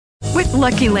With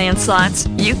Lucky Land Slots,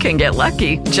 you can get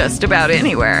lucky just about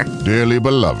anywhere. Dearly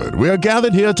beloved, we are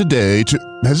gathered here today to...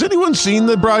 Has anyone seen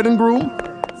the bride and groom?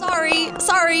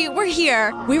 Sorry, we're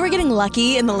here. We were getting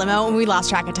lucky in the limo and we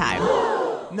lost track of time.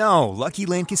 No, Lucky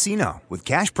Land Casino, with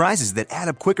cash prizes that add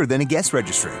up quicker than a guest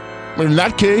registry. In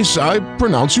that case, I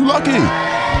pronounce you lucky.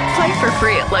 Play for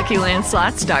free at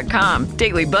LuckyLandSlots.com.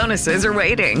 Daily bonuses are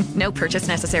waiting. No purchase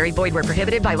necessary. Void where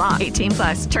prohibited by law.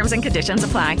 18+. Terms and conditions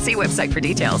apply. See website for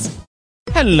details.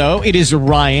 Hello, it is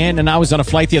Ryan, and I was on a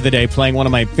flight the other day playing one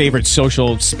of my favorite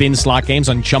social spin slot games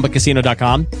on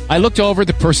ChumbaCasino.com. I looked over at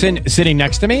the person sitting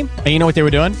next to me, and you know what they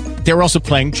were doing? They were also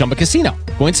playing Chumba Casino.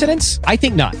 Coincidence? I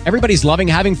think not. Everybody's loving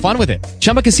having fun with it.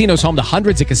 Chumba Casino is home to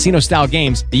hundreds of casino-style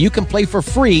games that you can play for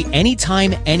free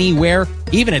anytime, anywhere,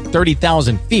 even at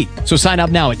 30,000 feet. So sign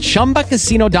up now at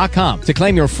ChumbaCasino.com to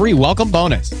claim your free welcome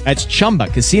bonus. That's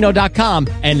ChumbaCasino.com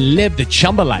and live the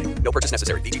Chumba life. No purchase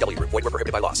necessary. VGW. Void where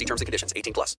prohibited by law. See terms and conditions.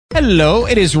 18+. Hello,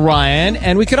 it is Ryan,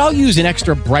 and we could all use an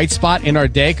extra bright spot in our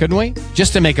day, couldn't we?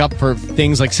 Just to make up for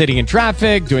things like sitting in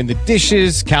traffic, doing the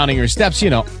dishes, counting your steps, you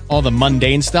know, all the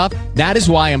mundane stuff. That is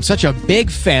why I'm such a big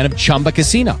fan of Chumba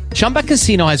Casino. Chumba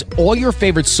Casino has all your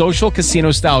favorite social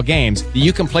casino-style games that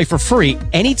you can play for free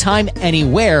anytime,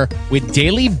 anywhere with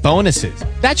daily bonuses.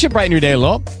 That should brighten your day a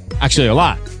little. Actually, a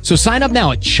lot. So sign up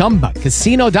now at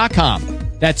ChumbaCasino.com.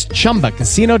 That's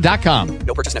ChumbaCasino.com.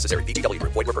 No purchase necessary. VGW.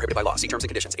 Void where prohibited by law. See terms and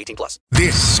conditions. 18+.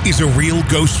 This is a Real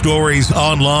Ghost Stories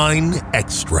Online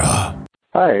Extra.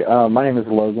 Hi, my name is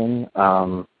Logan.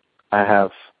 I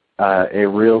have a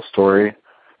real story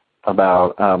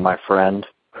about my friend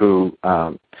who,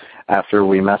 after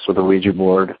we messed with the Ouija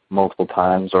board multiple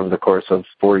times over the course of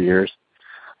 4 years,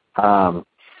 my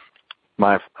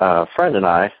friend and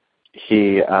I,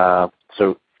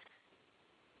 so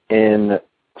in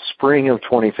spring of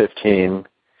 2015,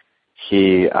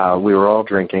 we were all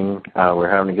drinking, we were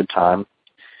having a good time,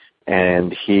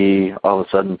 and he all of a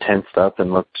sudden tensed up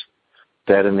and looked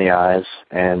dead in the eyes,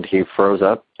 and he froze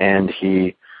up, and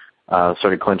he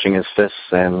started clenching his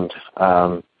fists and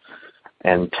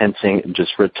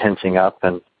tensing up,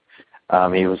 and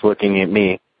he was looking at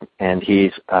me, and he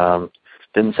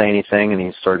didn't say anything, and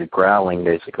he started growling,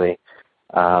 basically.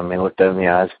 He looked dead in the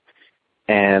eyes,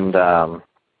 and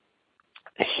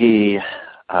he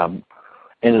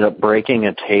ended up breaking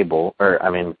a table,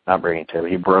 not breaking a table,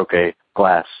 he broke a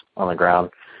glass on the ground.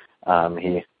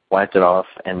 He wiped it off,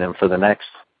 and then for the next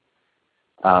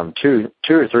 2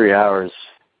 or 3 hours,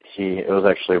 it was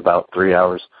actually about 3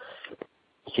 hours,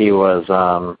 he was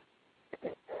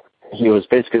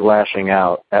basically lashing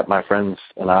out at my friends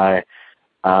and I,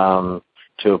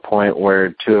 to a point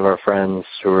where two of our friends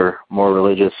who were more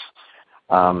religious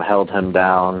held him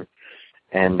down,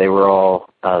 and they were all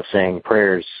saying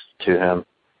prayers to him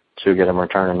to get him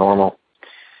returned to normal.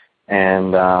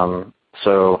 And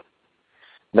so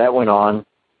that went on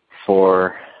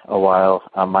for a while.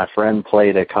 My friend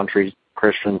played a country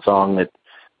Christian song that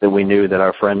we knew, that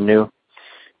our friend knew,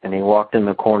 and he walked in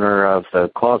the corner of the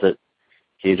closet.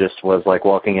 He just was like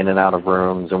walking in and out of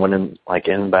rooms and went in, like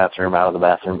in the bathroom, out of the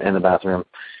bathroom, in the bathroom,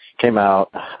 came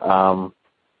out,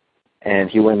 and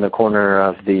he went in the corner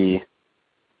of the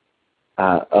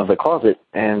closet,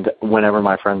 and whenever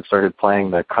my friend started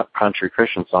playing the country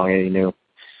Christian song that he knew,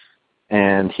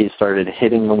 and he started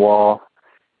hitting the wall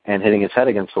and hitting his head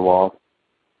against the wall,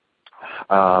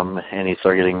 and he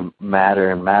started getting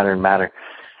madder and madder and madder,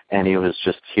 and he was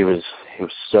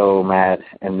so mad,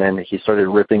 and then he started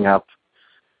ripping up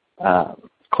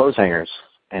clothes hangers,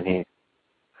 and he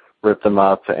ripped them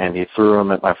up, and he threw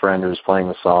them at my friend who was playing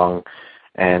the song,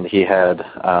 and he had,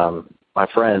 my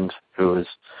friend who was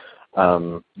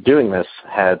doing this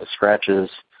had scratches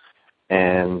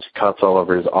and cuts all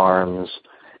over his arms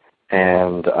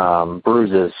and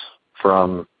bruises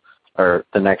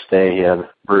the next day he had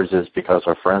bruises because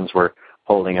our friends were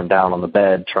holding him down on the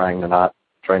bed, trying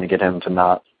to get him to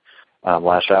not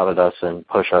lash out at us and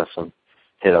push us and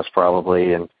hit us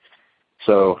probably. And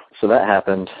so that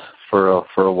happened for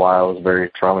a while. It was a very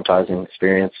traumatizing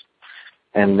experience.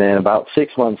 And then about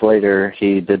 6 months later,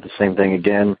 he did the same thing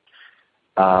again,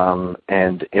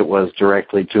 and it was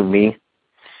directly to me.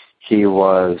 I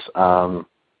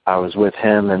was with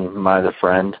him and my other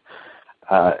friend,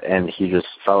 and he just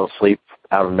fell asleep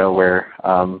out of nowhere.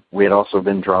 We had also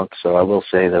been drunk, so I will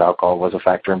say that alcohol was a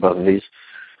factor in both of these.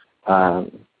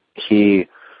 He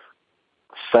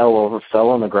fell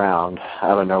on the ground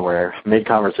out of nowhere,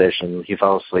 mid-conversation. He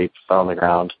fell asleep, fell on the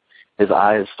ground. His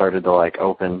eyes started to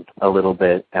open a little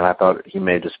bit, and I thought he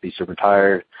may just be super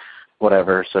tired,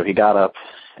 whatever. So he got up,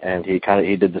 and he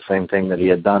did the same thing that he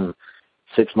had done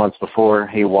 6 months before.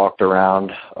 He walked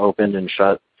around, opened and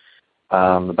shut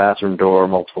the bathroom door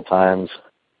multiple times,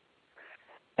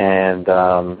 and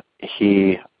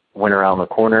he went around the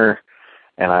corner,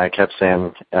 and I kept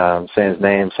saying his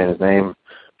name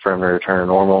for him to return to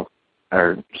normal,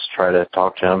 or just try to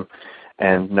talk to him,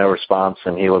 and no response,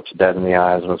 and he looked dead in the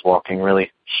eyes and was walking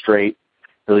really straight,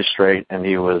 and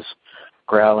he was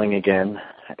growling again,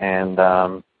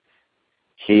 and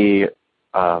he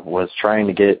was trying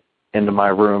to get into my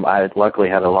room. I luckily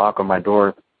had a lock on my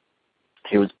door.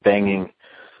 He was banging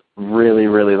really,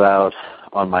 really loud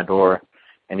on my door,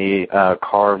 and he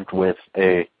carved with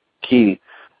a key,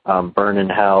 "Burn in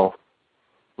Hell,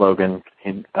 Logan."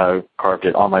 He carved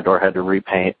it on my door, had to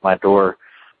repaint my door,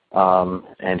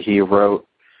 and he wrote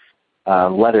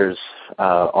letters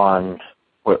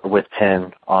with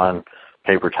pen on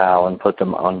paper towel and put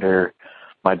them under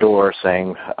my door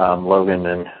saying, "Logan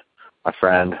and my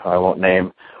friend, who I won't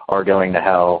name, are going to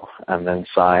hell," and then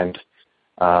signed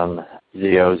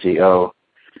ZOZO.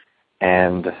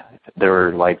 And there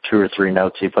were like 2 or 3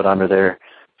 notes he put under there,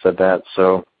 said that.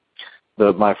 So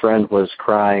my friend was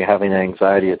crying, having an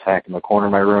anxiety attack in the corner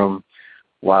of my room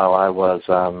while I was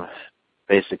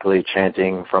basically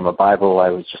chanting from a Bible. I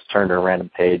was just turned to a random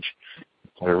page,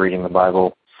 started reading the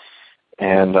Bible.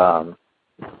 And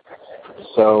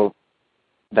so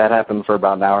that happened for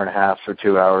about an hour and a half or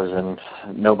 2 hours, and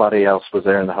nobody else was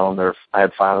there in the home. I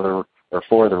had 4 of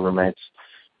the roommates,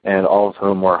 and all of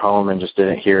whom were home and just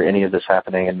didn't hear any of this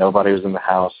happening, and nobody was in the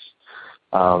house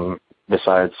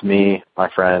besides me, my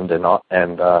friend, and my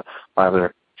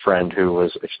other friend who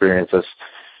was experiencing this.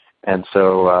 And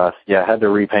so, I had to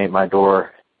repaint my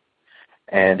door,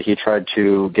 and he tried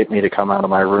to get me to come out of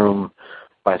my room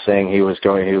by saying he was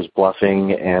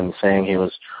bluffing and saying he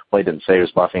didn't say he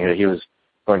was bluffing, he was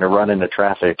going to run into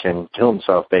traffic and kill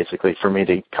himself, basically, for me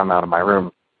to come out of my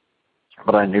room.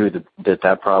 But I knew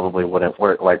that probably wouldn't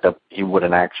work, like that he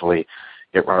wouldn't actually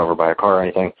get run over by a car or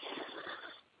anything.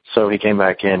 So he came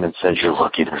back in and said, "You're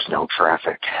lucky there's no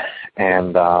traffic."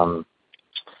 And the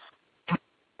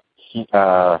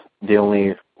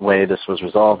only way this was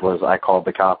resolved was I called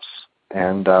the cops,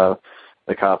 and the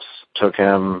cops took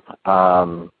him,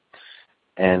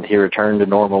 and he returned to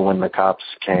normal when the cops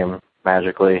came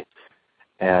magically.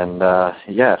 And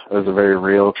it was a very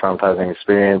real, traumatizing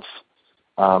experience.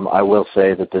 I will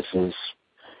say that this is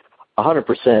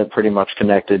 100% pretty much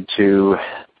connected to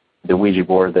the Ouija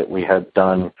board that we had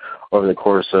done over the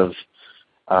course of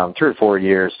 3 or 4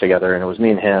 years together, and it was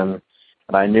me and him.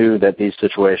 And I knew that these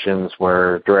situations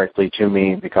were directly to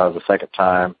me because the second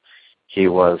time he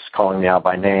was calling me out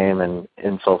by name and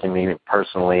insulting me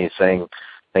personally, saying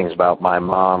things about my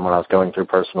mom when I was going through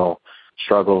personal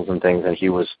struggles and things, and he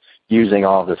was using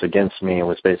all of this against me and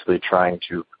was basically trying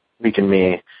to weaken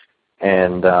me,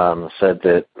 and said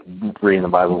that reading the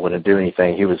Bible wouldn't do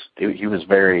anything. He was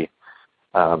very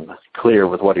clear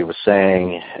with what he was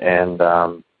saying, and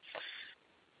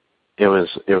it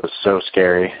was so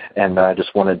scary. And I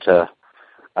just wanted to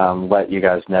let you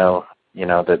guys know,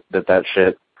 that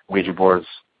shit, Ouija board's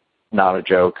not a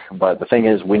joke. But the thing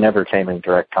is, we never came in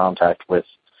direct contact with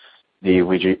the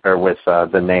Ouija, or with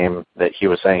the name that he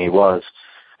was saying he was.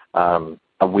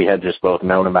 We had just both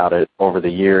known about it over the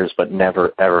years, but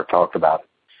never ever talked about it.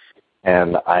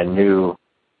 And I knew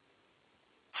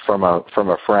from a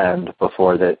friend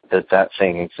before that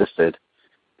thing existed,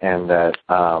 and that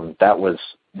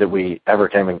that we ever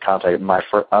came in contact.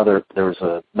 There was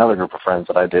another group of friends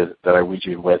that I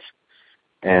Ouija'd with,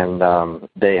 and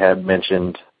they had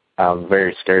mentioned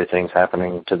very scary things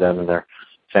happening to them and their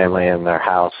family and their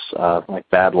house, like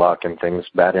bad luck and things,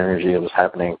 bad energy that was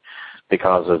happening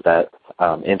because of that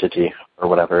entity or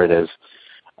whatever it is.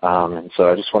 And so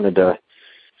I just wanted to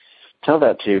tell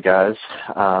that to you guys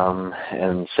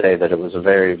and say that it was a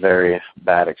very, very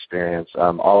bad experience.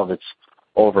 All of it's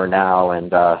over now,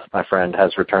 and my friend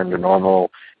has returned to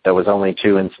normal. There was only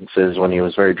 2 instances when he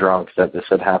was very drunk that this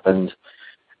had happened,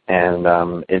 and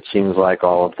it seems like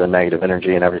all of the negative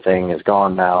energy and everything is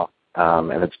gone now,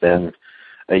 and it's been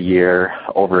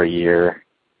over a year.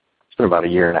 It's been about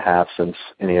 1.5 years since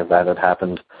any of that had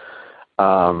happened.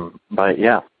 But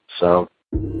yeah, so.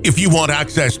 If you want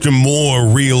access to more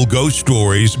Real Ghost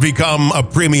Stories, become a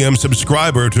premium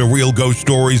subscriber to Real Ghost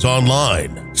Stories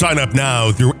Online. Sign up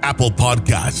now through Apple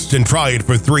Podcasts and try it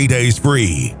for 3 days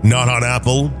free. Not on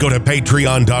Apple? Go to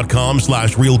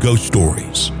patreon.com/Real Ghost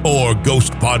Stories or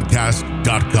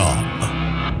ghostpodcast.com.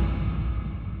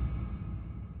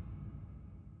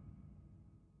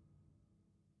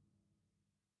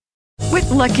 With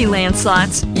Lucky Land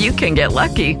Slots, you can get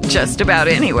lucky just about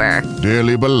anywhere.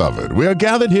 Dearly beloved, we are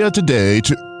gathered here today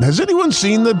to... Has anyone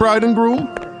seen the bride and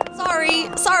groom?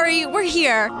 Sorry, we're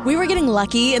here. We were getting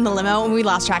lucky in the limo and we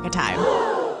lost track of time.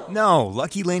 No,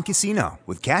 Lucky Land Casino,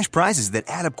 with cash prizes that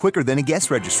add up quicker than a guest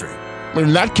registry.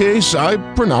 In that case, I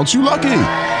pronounce you lucky.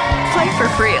 Play for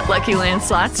free at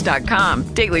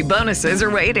LuckyLandSlots.com. Daily bonuses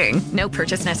are waiting. No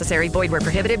purchase necessary. Void where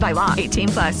prohibited by law.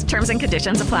 18+. Terms and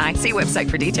conditions apply. See website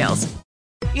for details.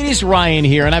 It is Ryan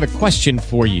here, and I have a question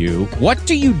for you. What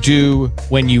do you do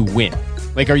when you win?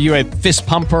 Like, are you a fist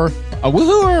pumper, a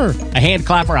woohooer, a hand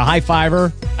clapper, a high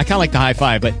fiver? I kind of like the high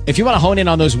five, but if you want to hone in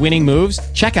on those winning moves,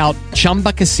 check out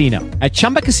Chumba Casino. At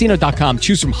ChumbaCasino.com,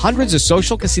 choose from hundreds of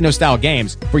social casino-style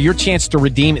games for your chance to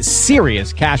redeem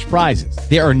serious cash prizes.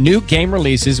 There are new game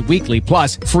releases weekly,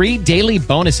 plus free daily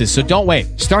bonuses, so don't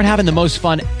wait. Start having the most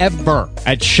fun ever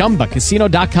at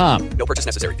ChumbaCasino.com. No purchase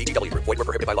necessary. VGW Group. Void where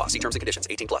prohibited by law. See terms and conditions.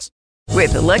 18+.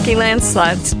 With the Lucky Land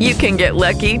Slots, you can get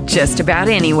lucky just about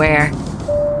anywhere.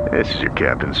 This is your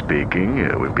captain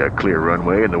speaking. We've got clear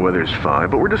runway and the weather's fine,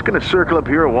 but we're just going to circle up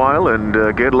here a while and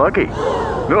get lucky.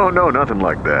 No, nothing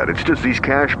like that. It's just these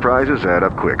cash prizes add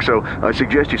up quick. So I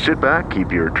suggest you sit back,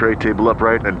 keep your tray table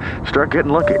upright, and start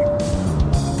getting lucky.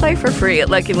 Play for free at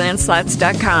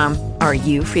LuckyLandSlots.com. Are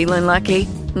you feeling lucky?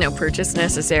 No purchase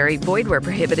necessary. Void where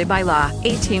prohibited by law.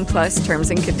 18+ terms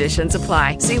and conditions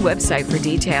apply. See website for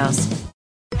details.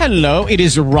 Hello, it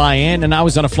is Ryan, and I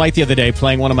was on a flight the other day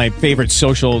playing one of my favorite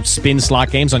social spin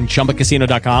slot games on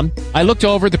ChumbaCasino.com. I looked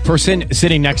over at the person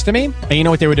sitting next to me, and you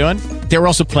know what they were doing? They were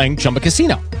also playing Chumba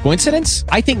Casino. Coincidence?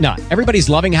 I think not. Everybody's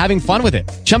loving having fun with it.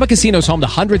 Chumba Casino is home to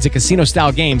hundreds of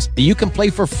casino-style games that you can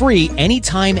play for free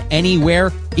anytime,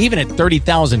 anywhere, even at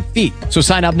 30,000 feet. So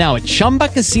sign up now at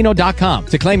ChumbaCasino.com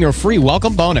to claim your free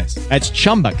welcome bonus. That's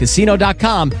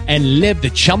ChumbaCasino.com and live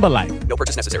the Chumba life. No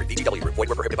purchase necessary. VGW Group. Void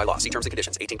where prohibited by law. See terms and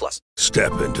conditions. 18+.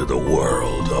 Step into the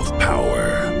world of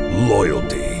power,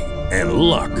 loyalty, and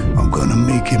luck. I'm gonna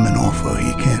make him an offer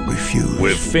he can't refuse.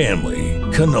 With family,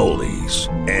 cannolis,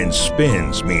 and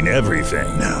spins mean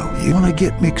everything. Now, you wanna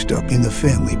get mixed up in the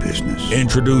family business.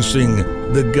 Introducing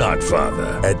The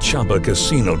Godfather at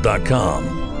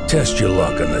ChumbaCasino.com. Test your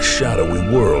luck in the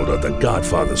shadowy world of The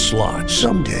Godfather slot.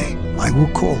 Someday, I will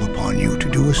call upon you to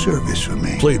do a service for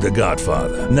me. Play The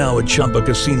Godfather, now at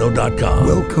ChumbaCasino.com.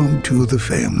 Welcome to the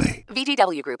family.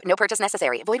 VGW Group. No purchase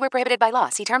necessary. Void where prohibited by law.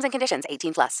 See terms and conditions.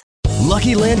 18+.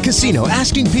 Lucky Land Casino,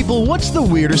 asking people, what's the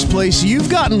weirdest place you've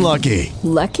gotten lucky?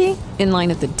 Lucky? In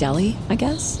line at the deli, I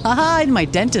guess? Aha, in my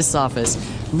dentist's office.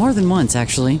 More than once,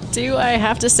 actually. Do I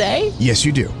have to say? Yes,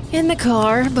 you do. In the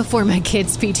car before my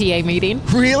kids' PTA meeting.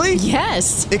 Really?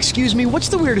 Yes. Excuse me, what's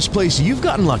the weirdest place you've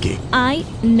gotten lucky? I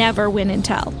never win and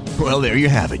tell. Well, there you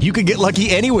have it. You can get lucky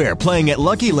anywhere, playing at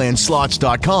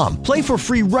LuckyLandSlots.com. Play for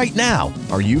free right now.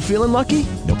 Are you feeling lucky?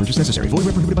 No purchase necessary. Void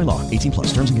where prohibited by law.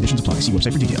 18+. Terms and conditions apply. See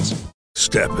website for details.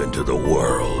 Step into the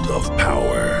world of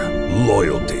power,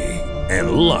 loyalty,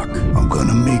 and luck. I'm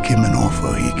gonna make him an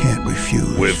offer he can't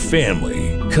refuse. With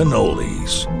family,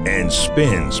 cannolis, and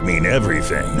spins mean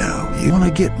everything. Now, you wanna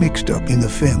get mixed up in the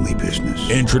family business.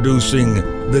 Introducing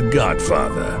The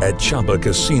Godfather at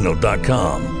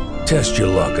ChumbaCasino.com. Test your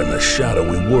luck in the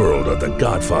shadowy world of The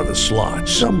Godfather slot.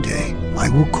 Someday, I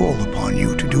will call upon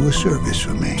you to do a service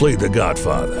for me. Play The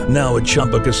Godfather, now at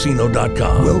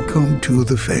ChumbaCasino.com. Welcome to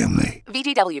the family.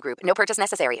 VGW Group. No purchase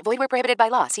necessary. Void where prohibited by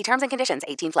law. See terms and conditions.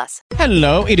 18+.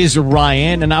 Hello, it is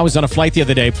Ryan, and I was on a flight the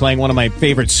other day playing one of my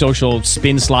favorite social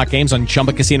spin slot games on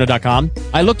ChumbaCasino.com.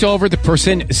 I looked over at the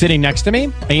person sitting next to me,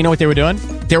 and you know what they were doing?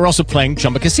 They were also playing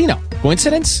Chumba Casino.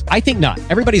 Coincidence? I think not.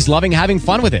 Everybody's loving having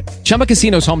fun with it. Chumba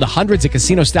Casino is home to hundreds of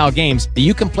casino-style games that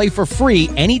you can play for free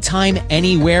anytime,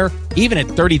 anywhere, even at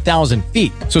 30,000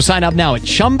 feet. So sign up now at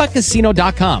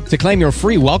ChumbaCasino.com to claim your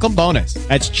free welcome bonus.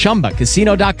 That's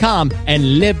ChumbaCasino.com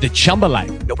and live the Chumba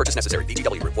life. No purchase necessary.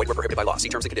 VGW Group. Void where prohibited by law. See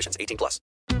terms and conditions. 18+.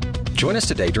 Join us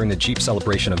today during the Jeep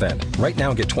Celebration event. Right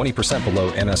now, get 20%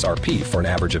 below MSRP for an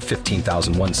average of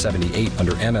 $15,178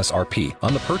 under MSRP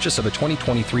on the purchase of a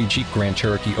 2023 Jeep Grand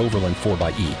Cherokee Overland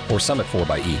 4xE or Summit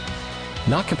 4xE.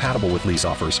 Not compatible with lease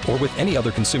offers or with any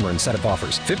other consumer incentive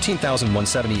offers.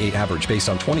 $15,178 average based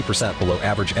on 20% below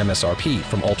average MSRP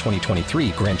from all 2023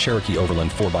 Grand Cherokee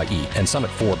Overland 4xE and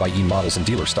Summit 4xE models in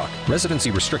dealer stock.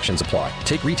 Residency restrictions apply.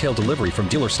 Take retail delivery from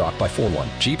dealer stock by 4/1.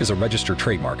 Jeep is a registered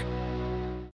trademark.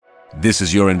 This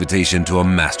is your invitation to a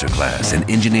masterclass in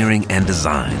engineering and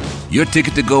design. Your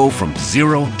ticket to go from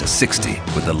 0 to 60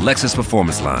 with the Lexus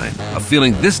Performance Line. A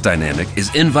feeling this dynamic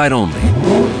is invite only.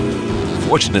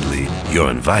 Fortunately, you're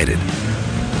invited.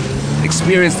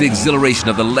 Experience the exhilaration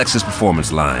of the Lexus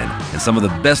Performance Line and some of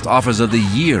the best offers of the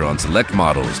year on select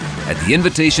models at the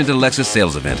Invitation to Lexus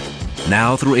sales event,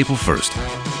 now through April 1st.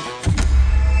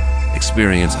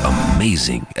 Experience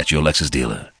amazing at your Lexus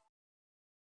dealer.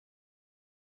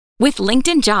 With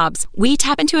LinkedIn Jobs, we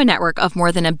tap into a network of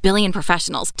more than 1 billion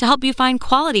professionals to help you find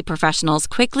quality professionals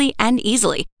quickly and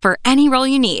easily for any role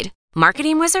you need.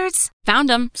 Marketing wizards? Found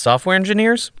them. Software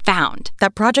engineers? Found.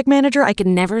 That project manager I could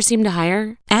never seem to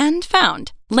hire? And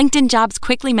found. LinkedIn Jobs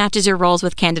quickly matches your roles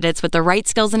with candidates with the right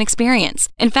skills and experience.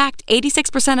 In fact,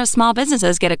 86% of small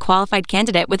businesses get a qualified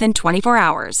candidate within 24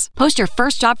 hours. Post your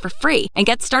first job for free and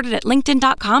get started at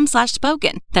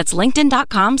linkedin.com/spoken. That's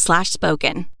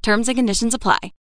linkedin.com/spoken. Terms and conditions apply.